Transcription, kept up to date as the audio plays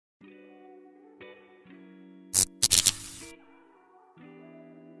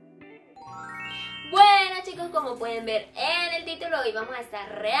chicos, como pueden ver en el título, hoy vamos a estar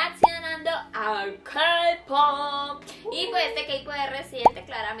reaccionando al Kpop. Y pues este Kpop es reciente,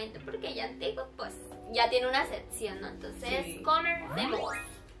 claramente, porque ya antiguo, pues ya tiene una sección, ¿no? Entonces, sí, comencemos.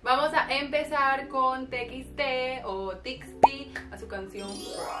 Vamos a empezar con TXT o TXT a su canción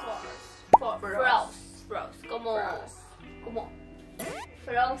Frozen, como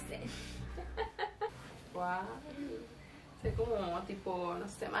Frozen. Wow. Es como tipo, no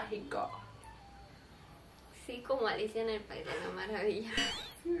sé, mágico. Sí, como Alicia en el País de la Maravilla.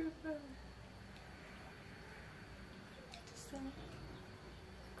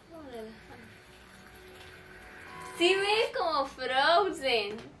 Sí, ves como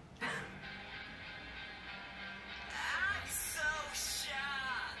Frozen.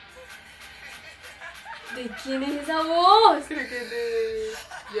 ¿De quién es esa voz? Creo que de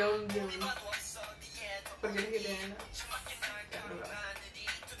Young. Porque es que tiene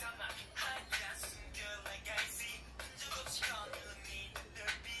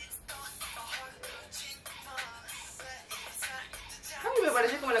Ay, me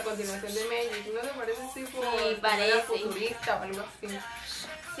parece como la continuación de Magic, ¿no te parece tipo Sí, parece futurista o algo así?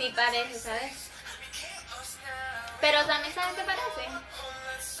 Sí, parece, ¿sabes? Pero también, ¿sabes qué parece?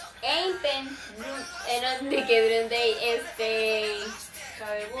 Einpen, de que Day,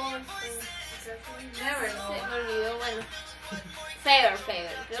 La de Boyz, Never, no. se me olvidó, bueno. Fever,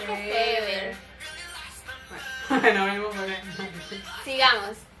 creo que Fever. Bueno, vamos por ahí.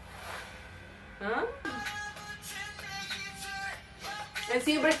 Sigamos. ¿Ah? Él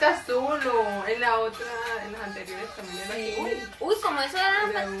siempre está solo. En la otra, en las anteriores también era así. Uy, como eso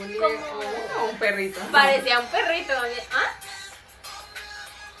era Como un perrito. Parecía un perrito también. ¿Ah?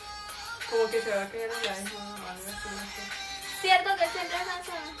 Como que se va a quedar en la misma o algo así, no sé. Cierto que siempre es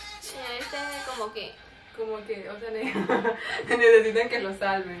así. Este como que. Como que, o sea, necesitan que lo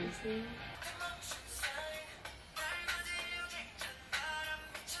salven. Sí.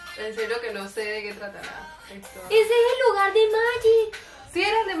 En serio que no sé de qué tratará esto. Ese es el lugar de Magic. Sí,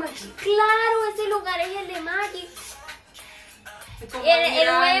 era de Magic. Claro, ese lugar es el de Magic. Como El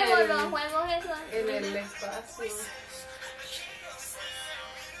mirar juego, en los juegos esos. En el espacio.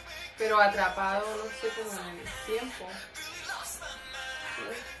 Pero atrapado, no sé, como en el tiempo.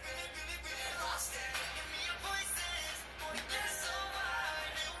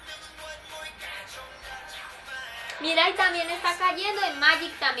 Mira, y también está cayendo. En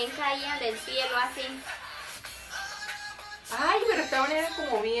Magic también caía del cielo así. Ay, pero esta manera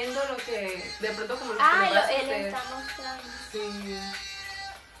como viendo lo que de pronto como lo que Ah, le va a él suceder. está mostrando. Sí.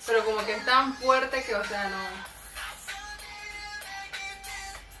 Pero como que es tan fuerte que, o sea, no.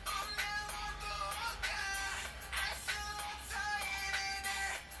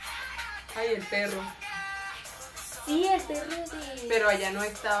 Ay, el perro. Sí, el perro de... Pero allá no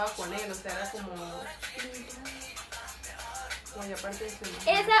estaba con él, o sea, era como allá aparte de su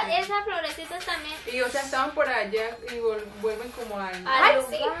imagen. Esa florecita también. Y, o sea, estaban por allá y vuelven como al... Al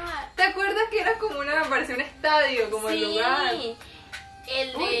sí! lugar. ¿Te acuerdas que era como una... parecía un estadio, como el lugar? Sí,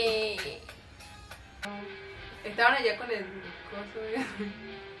 el de... Estaban allá con el coso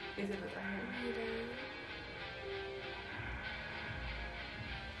y se lo trajeron.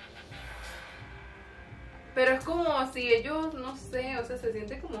 Pero es como si ellos, no sé, o sea, se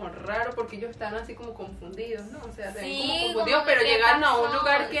siente como raro porque ellos están así como confundidos, ¿no? O sea, se ven como confundidos, pero llegaron a un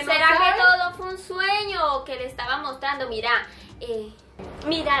lugar que no ¿Será saben? que todo fue un sueño o que le estaba mostrando? Mira,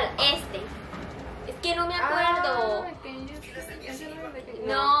 mira, este. Es que no me acuerdo.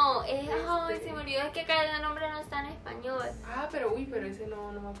 No, es... Ay, se me olvidó, es que cada nombre no está en español. Ah, pero uy, pero ese no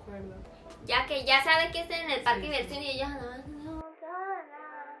me acuerdo. Ya que ya sabes que está en el parque de diversión y ellos...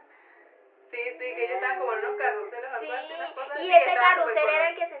 Sí, que ellos estaban como en unos carruseles, algo así, unas cosas así y que ese estaban carrusel súper era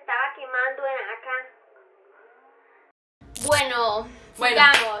el que se estaba quemando acá. Bueno, Bueno,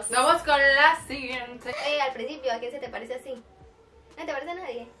 sigamos. vamos con la siguiente. Al principio, ¿a quién se te parece así? ¿No te parece a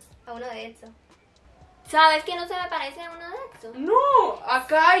nadie? A uno de estos. ¿Sabes que no se me parece a uno de estos? No,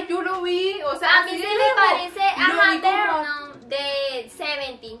 acá yo lo vi, o sea, A mí así se de me lejos. parece a Lo vi como- Materno de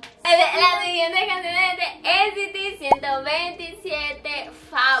 70. La siguiente canción es de NCT 127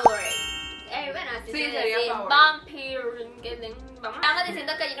 Favorite. Bueno, así Sí, se sería dice Favorite. Vampire. Estamos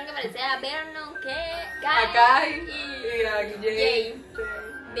diciendo que hay uno que parece a Vernon, que Acá y a Jay. Jay.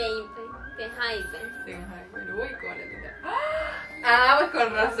 De Hypen. Sí, ajá, pero uy, ¿cómo le pinta? Ah, pues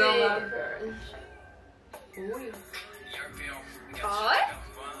con razón. Uy. Ay,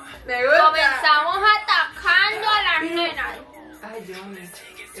 Me gusta. comenzamos atacando a las nenas. Ay, yo me...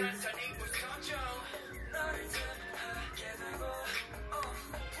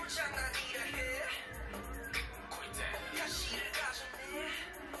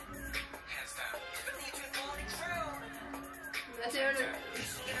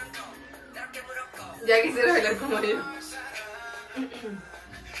 Ya quisiera bailar como ellos.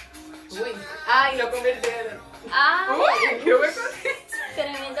 Uy. Ay, lo convirtieron. Ah, Uy, qué hueco.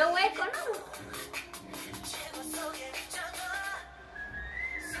 tremendo hueco, ¿no?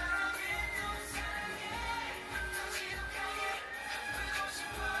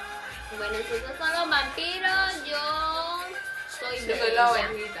 Bueno, esos son los vampiros, yo soy Yo Bella. soy la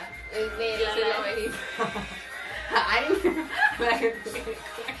ovejita. Es Bella. Yo soy la ovejita. Ay, la gente.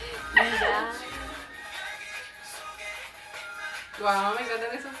 Ya. Wow, me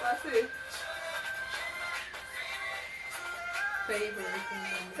encantan esos pases.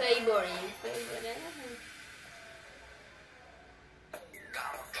 Favorite.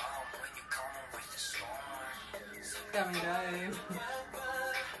 La mirada de él.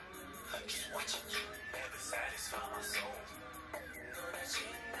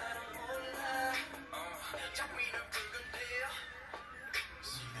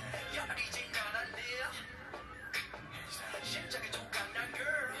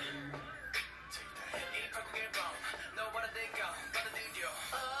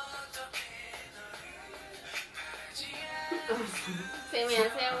 Se me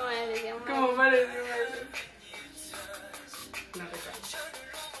hace mal, Como parece. No te caes.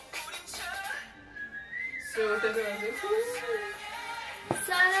 Me gusta ese paso.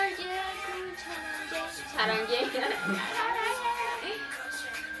 Saranje.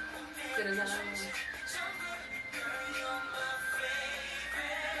 Pero esa no.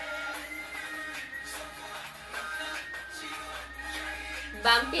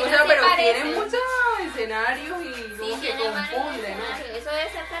 Vampiros O sea, pero se tienen parecen. muchos escenarios y Sí, como que tiene varios confunden, ¿no? escenarios. Eso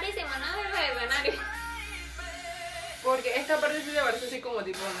debe ser carísimo, ¿no? El escenario. Porque esta parte sí se parece así como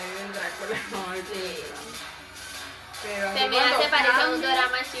tipo donde vive el Drácula, ¿no? Sí. Pero así Se me cuando hace parecer a un cambia-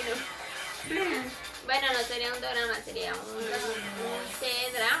 drama chino. Sí. Bueno, no sería un drama, sería un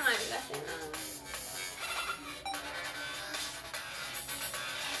C-drama, algo así, ¿no?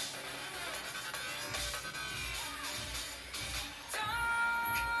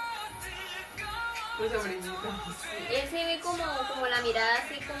 Muy sobrinito. Él se ve como la mirada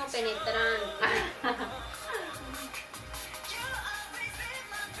así como penetrante.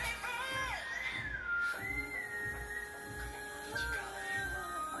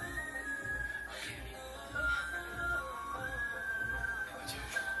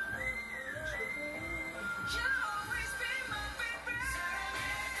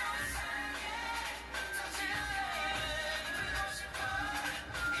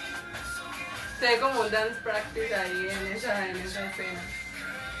 Se ve como un dance practice ahí en esa escena.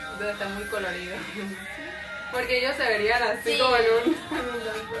 Entonces está muy colorido. Porque ellos se verían así Sí. como en un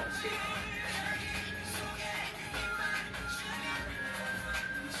dance practice.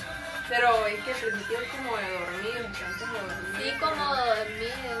 Pero es que al principio es como de dormir, están como dormidos. Sí, como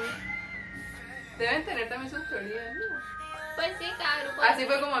dormido. Deben tener también sus teorías, ¿no? Pues sí, cada grupo. Así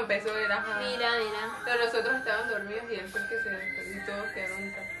fue como empezó el ajá. Mira, mira. Pero los otros estaban dormidos y él fue el que se despertó y todos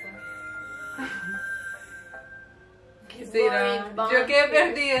quedaron tapados. ¿Qué será? Boy, Yo quedé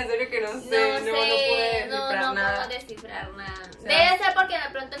perdida, en serio que no sé, no pude descifrar no nada. podemos descifrar nada. O sea, Debe ser porque de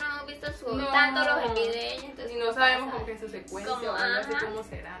pronto no hemos visto No. tanto los envíos de ella, entonces Y no sabemos como que su secuencia Como, o algo así ajá. como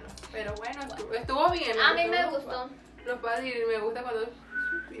será, ¿no? Pero bueno, estuvo bien. a mí me los gustó. Los padres y me gusta cuando...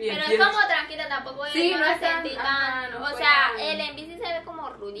 Pero es como tranquila, tampoco es Sí, no una es tan- sentí ajá, tan- no o fue sea, tan- el enví sí se ve como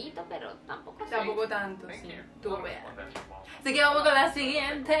rudito, pero tampoco sé. Tampoco tanto, sí. Estuvo bien. Así que vamos con la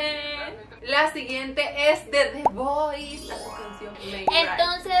siguiente. La siguiente es de The Boyz, a su canción Maverick.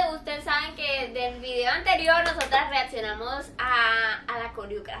 Entonces, ustedes saben que del video anterior nosotras reaccionamos a la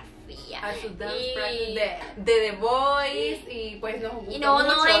coreografía. A su dance Y- practice de The Boyz y pues nos gustó Y no, mucho,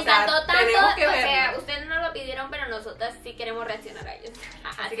 nos o sea, encantó tanto, tenemos que o sea, verlo. ustedes no lo pidieron, pero nosotras sí queremos reaccionar a ellos.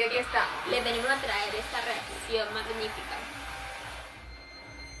 Así que aquí está. Les venimos a traer esta reacción magnífica.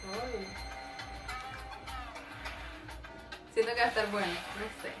 Ay. Siento que va a estar bueno, no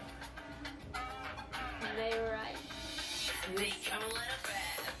sé. Alright.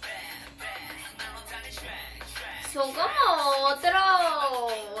 Son como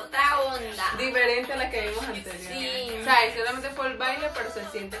otra onda. Diferente a la que vimos anteriormente. Sí. O sea, y solamente fue el baile, pero se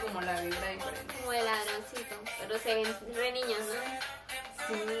siente como la vibra diferente. Como el ladroncito, pero se ven re niños, ¿no?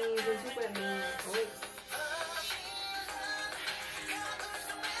 Sí, son súper lindos. Uy.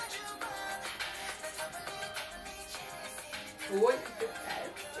 Uy, qué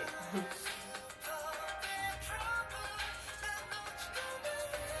tal.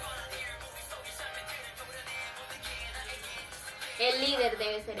 El líder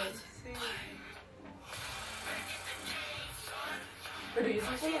debe ser él. Sí. Pero ellos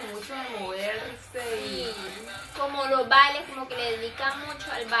son como mucho de moverse y como los bailes, como que le dedican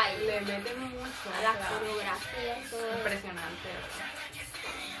mucho al baile, le meten mucho. a las coreografías, todo eso. Impresionante.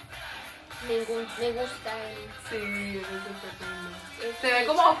 Me gusta él. Sí, es súper lindo. Es Se ve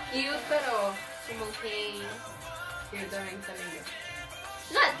como cute, pero como que... sí, también está lindo.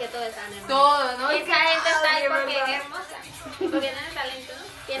 No, es que todo está hermoso. Todo, ¿no? Esa gente está ahí Ay, porque verdad. es hermosa. Porque tienen talento, ¿no?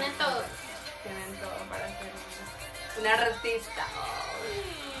 Tienen todo. Tienen todo para ser una artista.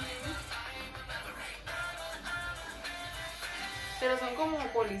 Pero son como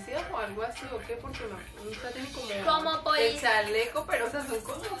policías o algo así, ¿o qué? Porque no tienen como Como el chaleco, pero o sea, son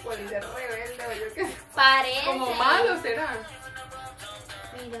como policías rebeldes, o yo qué sé. Parece. Como malos serán.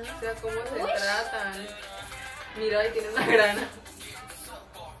 Mira. O sea, cómo se Uy. tratan. Mira, ahí tiene una grana.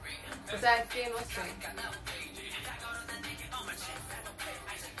 O sea, es que no sé.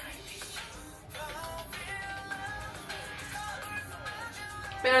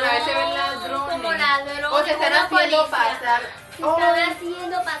 Pero a la vez se ven ladrones. Como ladrones. O se están una haciendo policía. pasar. Se están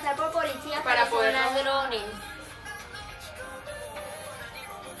haciendo pasar por policías Para para poder son robar. ladrones.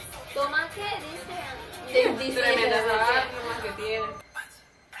 Toma qué dice. Tremendas armas que tienen.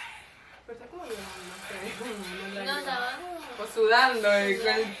 Pero está como llorando, no sé. No, estaba O sudando, con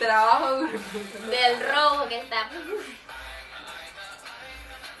el trabajo duro. del rojo que está.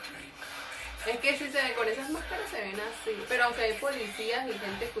 Es que si se ve con esas máscaras se ven así. Pero aunque hay policías y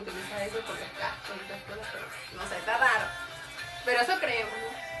gente que utiliza eso por los cascos y esas cosas, pero no sé, está raro. Pero eso creemos,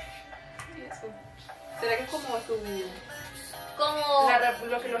 ¿no? Y eso. ¿Será que es como su... Como.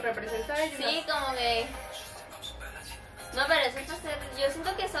 lo que los representa a ellos? Sí, como que. No, pero eso es hacer. Yo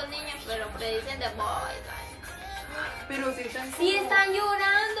siento que son niños, pero predicen de boys. Pero sí están Sí, como- están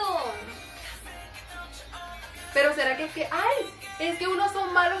llorando. Pero será que es que, ay, es que unos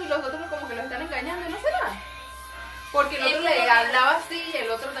son malos y los otros como que los están engañando, ¿no será? Porque el Es otro como le que- hablaba así y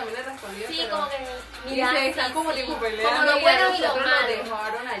el otro también le respondía. Sí, pero... como que. Y Mira, se están sí, como sí. tipo peleando Como los y a buenos y los los otros los malos.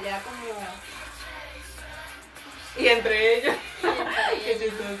 dejaron allá como... Y entre ellos. entre Qué ellos.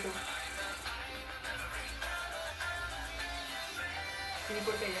 chistoso. Sí,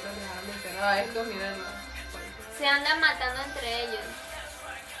 porque ellos los dejaron de ser. Ah, estos, mírenlo. Se andan matando entre ellos.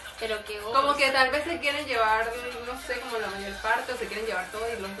 Pero que Como que tal vez se quieren llevar, no sé, como la mayor parte, o se quieren llevar todo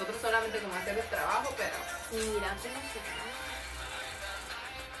y los otros solamente como hacer el trabajo, pero... Mira cómo se va.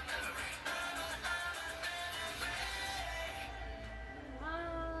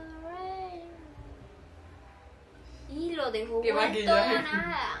 Y lo dejó Qué vuelto maquillaje.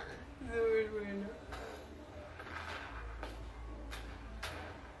 nada. Muy bueno.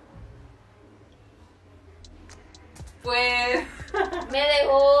 Pues... Me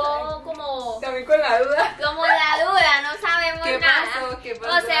dejó como También con la duda. la duda, no sabemos ¿Qué nada. pasó? ¿Qué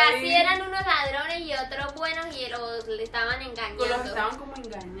pasó O sea, ahí? sí eran unos ladrones y otros buenos y le estaban engañando. Los estaban como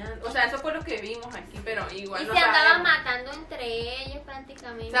engañando. O sea, eso fue lo que vimos aquí, pero igual Y no se andaban sabemos. matando entre ellos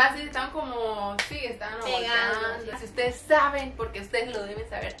prácticamente. O sea, sí, estaban como... Sí, estaban Pegando. volteando. Si ustedes saben, porque ustedes lo deben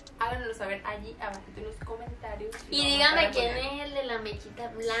saber, háganoslo saber allí abajo en los comentarios. Y vamos dígame a quién poner. es el de la mechita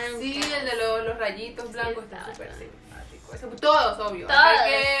blanca. Sí, el de los rayitos blancos Sí, está está súper bastante. simpático. Eso, todos, obvio. Todos.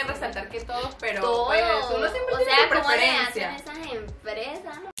 Hay que resaltar que todos, pero Todos. pues uno siempre O tiene sea, su ¿cómo le preferencia. hacen esas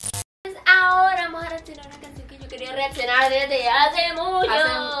empresas, no? Pues ahora vamos a reaccionar a una canción que yo quería reaccionar desde hace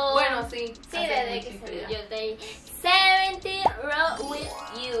mucho. Bueno, sí. Sí, hace desde que muchito salió ya. Yo Day 70 Roll With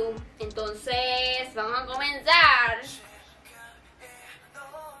You. Entonces, vamos a comenzar.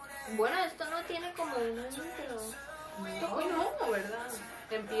 Bueno, esto no tiene como un intro. No, ¿verdad?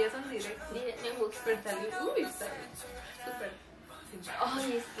 Empiezan directo. Dice, me gusta. Súper salido. Uy, está súper simpático.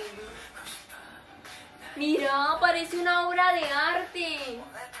 Ay, es que... Mira, parece una obra de arte.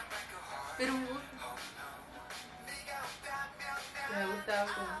 Pero me gusta. Me ha gustado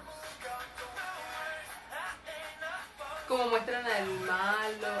como muestran al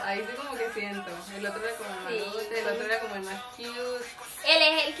malo. Ahí sí como que siento. El otro era como el Sí. malote, el otro era como el más cute. Él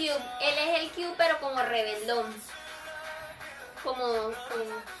es el cute, pero como rebeldón. Como...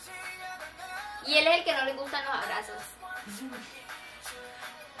 Y él es el que no le gustan los abrazos.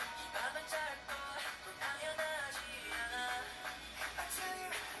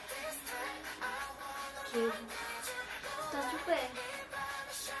 ¿Qué? Está súper.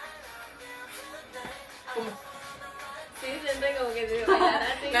 Como... Sí, siento como que se bailara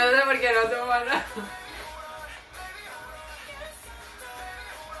así. No sé por qué no se manda.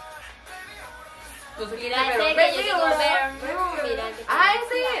 No sé Mira, quién, pero ese que yo Lemigo, digo, ¿verdad? mira, que Ah,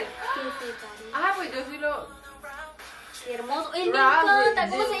 ese es él. Que se parece. Ah, pues yo sí lo... Qué hermoso. Él me Ra- encanta.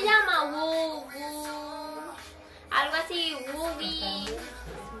 ¿Cómo Ra- se llama? Algo así, Woogie.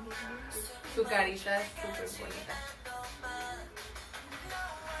 Su carita es súper bonita.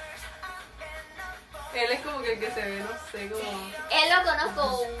 Él es como que el que se ve, no sé, como... Él lo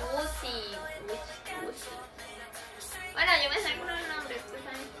conozco, Wusi. Bueno, yo me sé algunos nombres, ¿ustedes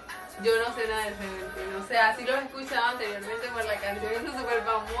saben? Yo no sé nada de Seventeen, o sea, sí los he escuchado anteriormente por la canción, es súper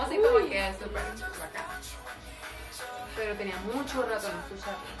famosa y como que es súper bacán. Pero tenía mucho rato no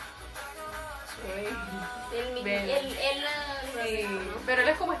escucharlo. Él mismo, Ven. él Sí, ¿no? pero él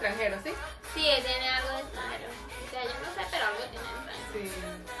es como extranjero, ¿sí? Sí, él tiene algo de extranjero. O sea, yo no sé, pero algo tiene de extranjero. Sí,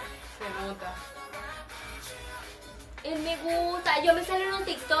 se nota. Él me gusta, yo me salgo en un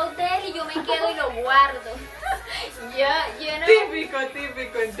TikTok de él y yo me quedo y lo guardo. yo no... Típico,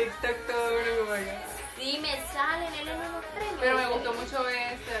 en TikTok todo uno como que... Sí, me salen, él en unos premios. Pero me gustó mucho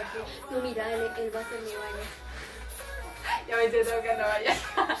este aquí. No, mira, él va a ser mi baño. Ya me siento que no vaya.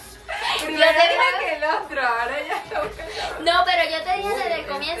 Yo Primero te era digo- que el otro, ahora ya está buscando. No, pero yo te dije desde el Uy,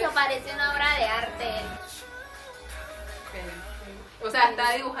 comienzo, parece una obra de arte. O sea,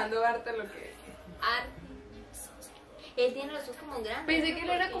 está dibujando arte lo que... Arte. Él tiene los ojos como grandes. Pensé ¿no? que él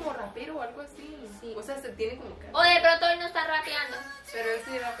era Porque- como rapero o algo así. Sí. O sea, se tiene como cara. O de pronto él no está rapeando. Pero él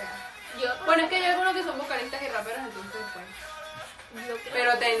sí rapea. Yo, Bueno, es que hay algunos que son vocalistas y raperos, entonces pues. yo creo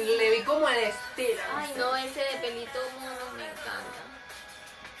Pero que- le vi como el estilo. Ay, no, ese de pelito mono me encanta.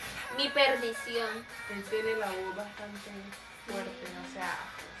 Mi perdición. Él tiene la voz bastante fuerte, o sea.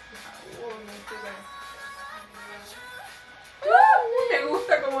 No sé. Me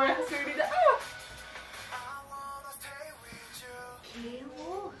gusta como es así grita. ¿Qué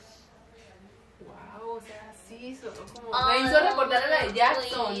voz? Wow, o sea, sí, sonó como. Ay, Me hizo recordar a la de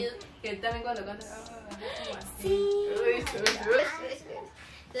Jackson. please. Que él también cuando canta. Como así. Sí.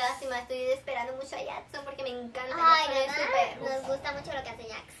 Lástima, estoy esperando mucho a Jackson porque me encanta. Ay, Jackson, es ¿verdad? súper- Nos gusta mucho lo que hace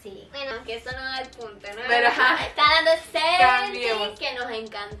Jack. Sí. Bueno, que eso no da el punto, ¿no? Pero, ajá. Está dando Cambiemos. Seventeen, que nos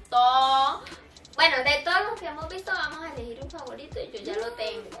encantó. Bueno, de todos los que hemos visto, vamos a elegir un favorito y yo ya lo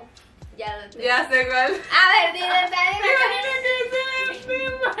tengo. Ya lo tengo. Ya sé cuál. A ver, dile.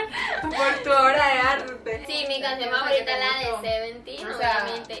 Por tu obra de arte. Sí, mi canción favorita es la de Seventeen, O sea,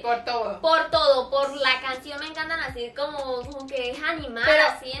 obviamente. por todo. Por todo, por la canción me encantan así como que es animada, Pero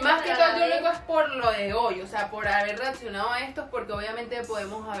así. más que pero a la todo yo vez- digo es por lo de hoy, o sea, por haber reaccionado a estos, porque obviamente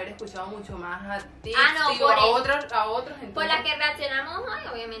podemos haber escuchado mucho más a ti, Ah, no, digo, por a eso. otros, entonces, Por la que reaccionamos hoy,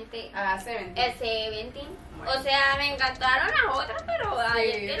 obviamente. a Seventeen. El Seventeen. Bueno. O sea, me encantaron las otras, pero ay,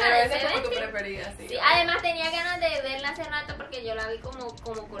 es Sí, que pero la de esa es como tu Seventeen. preferida, sí. Sí, además tenía ganas de verla hace rato porque yo la vi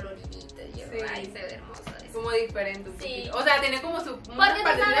como coloridita. Y yo, Sí. ay, se ve hermosa eso. Como diferente un Sí. poquito. O sea, tiene como su Porque unas tú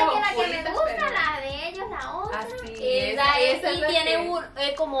partecitas sabes que la que me oscuritas, gusta, pero- la de ellos, la otra. Así, esa es, esa es y la tiene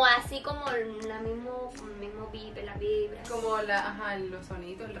que- como así como la mismo vibra, la vibra. como los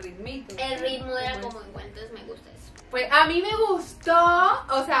sonidos, el ritmito. El ritmo era Como como igual, entonces me gusta eso. Pues a mí me gustó,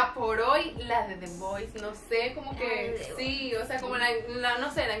 o sea, por hoy la de The Boyz, no sé, como La que de The sí, o sea, como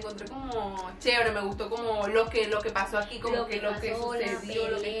no sé, la encontré como chévere, me gustó como lo que pasó aquí, como Lo que que lo que pasó, la sucedió,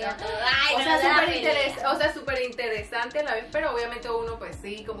 lo que pelea, está. todo. Ay, O no, sea, la súper pelea. interesante a la vez, pero obviamente uno pues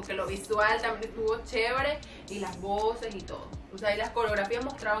sí, como que lo visual también estuvo chévere y las voces y todo. O sea, y las coreografías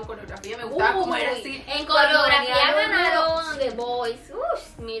mostraban coreografía, me gustaba como era así. En cuando coreografía venía lo ganaron The Boyz,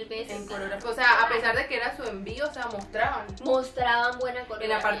 mil veces. en coreografía, o sea, a pesar de que era su envío, o sea, Mostraban buena en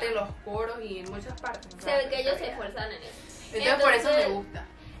coreografía. la parte de los coros y en muchas partes. o Se sea, ve que ellos se calidad. esfuerzan en eso. Entonces por eso me gusta.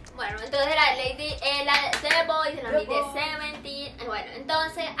 Bueno, entonces la The Boyz, la The de Boyz. Seventeen. Bueno,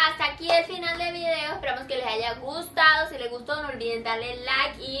 entonces hasta aquí el final del video. Esperamos que les haya gustado. Si les gustó, no olviden darle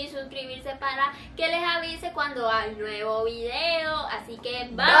like y suscribirse para que les avise cuando hay nuevo video. Así que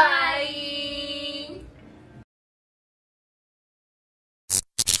bye.